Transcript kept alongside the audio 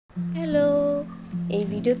Hello, এই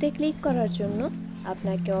ভিডিওতে click করার জন্য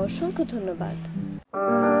আপনাকে অসংখ্য ধন্যবাদ।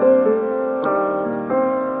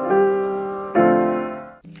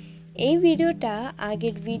 এই ভিডিওটা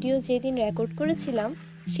আগের ভিডিও যেদিন রেকর্ড করেছিলাম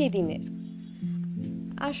সেদিনের।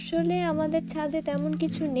 আসলে আমাদের ছাদে তেমন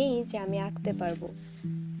কিছু নেই যে আমি আঁকতে পারবো।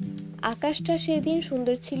 আকাশটা সেদিন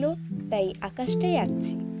সুন্দর ছিল, তাই আকাশটাই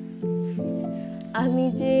আঁকছি। আমি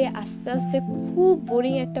যে আস্তে আস্তে খুব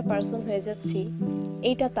বোরিং একটা পার্সন হয়ে যাচ্ছি,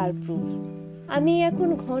 এইটা তার প্রুফ। আমি এখন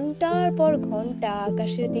ঘন্টার পর ঘন্টা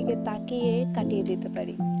আকাশের দিকে তাকিয়ে কাটিয়ে দিতে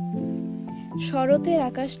পারি। শরতের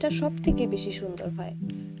আকাশটা সব থেকে বেশি সুন্দর হয়,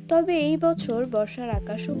 তবে এই বছর বর্ষার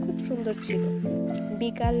আকাশও খুব সুন্দর ছিল।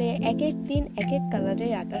 বিকালে এক এক দিন এক এক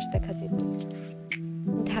কালারের আকাশ দেখা যেত।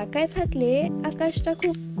 ঢাকায় থাকলে আকাশটা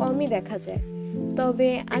খুব কমই দেখা যায়, তবে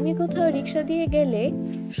আমি কোথাও রিক্সা দিয়ে গেলে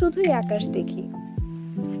শুধুই আকাশ দেখি।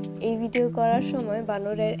 এই ভিডিও করার সময়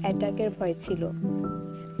বানরের অ্যাটাকের ভয় ছিল।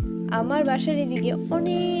 আমার বাসার এদিকে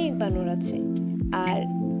অনেক বানর আছে, আর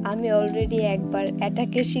আমি অলরেডি একবার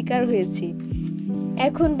অ্যাটাকের শিকার হয়েছি।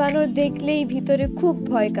 এখন বানর দেখলেই ভিতরে খুব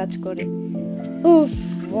ভয় কাজ করে। উফ,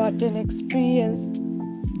 হোয়াট অ্যান এক্সপিরিয়েন্স!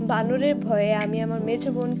 বানরের ভয়ে আমি আমার মেজ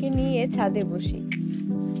বোনকে নিয়ে ছাদে বসি।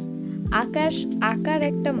 আকাশ আঁকার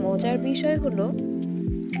একটা মজার বিষয় হলো,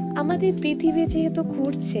 আমাদের পৃথিবী যেহেতু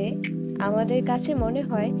ঘুরছে, আমাদের কাছে মনে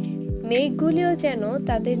হয় মেঘগুলিও যেন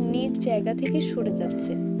তাদের নিজ জায়গা থেকে সরে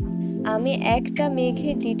যাচ্ছে। আমি একটা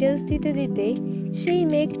মেঘের ডিটেলস দিতে দিতে সেই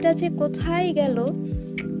মেঘটা যে কোথায় গেল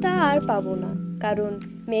তা আর পাবো না, কারণ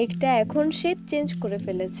মেঘটা এখন শেপ চেঞ্জ করে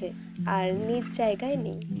ফেলেছে আর নিজ জায়গায়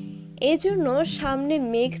নেই। এজন্য সামনে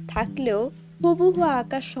মেঘ থাকলেও হুবহু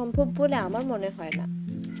আকাশ সম্ভব বলে আমার মনে হয় না।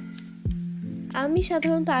 আমি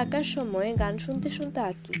সাধারণত আঁকার সময় গান শুনতে শুনতে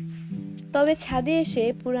আঁকি, তবে ছাদে এসে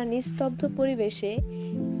পুরা নিস্তব্ধ পরিবেশে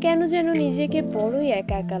কেন যেন নিজেকে বড়ই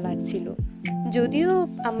একা একা লাগছিল। যদিও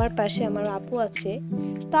আমার পাশে আমার আপু আছে,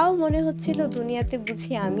 তাও মনে হচ্ছিল দুনিয়াতে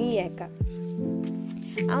বুঝি আমিই একা।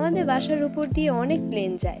 আমাদের বাসার উপর দিয়ে অনেক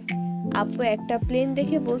প্লেন যায়। আপু একটা প্লেন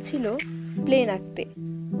দেখে বলছিল প্লেন আঁকতে,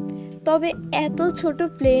 তবে এত ছোট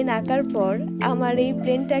প্লেন আঁকার পর আমার এই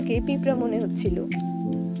প্লেনটাকে পিঁপড়া মনে হচ্ছিল।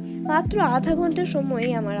 মাত্র আধা ঘন্টা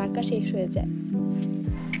সময়ই আমার আঁকা শেষ হয়ে যায়।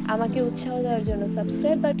 আমাকে উৎসাহ দেওয়ার জন্য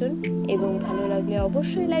সাবস্ক্রাইব বাটন এবং ভালো লাগলে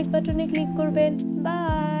অবশ্যই লাইক বাটনে ক্লিক করবেন। বাই।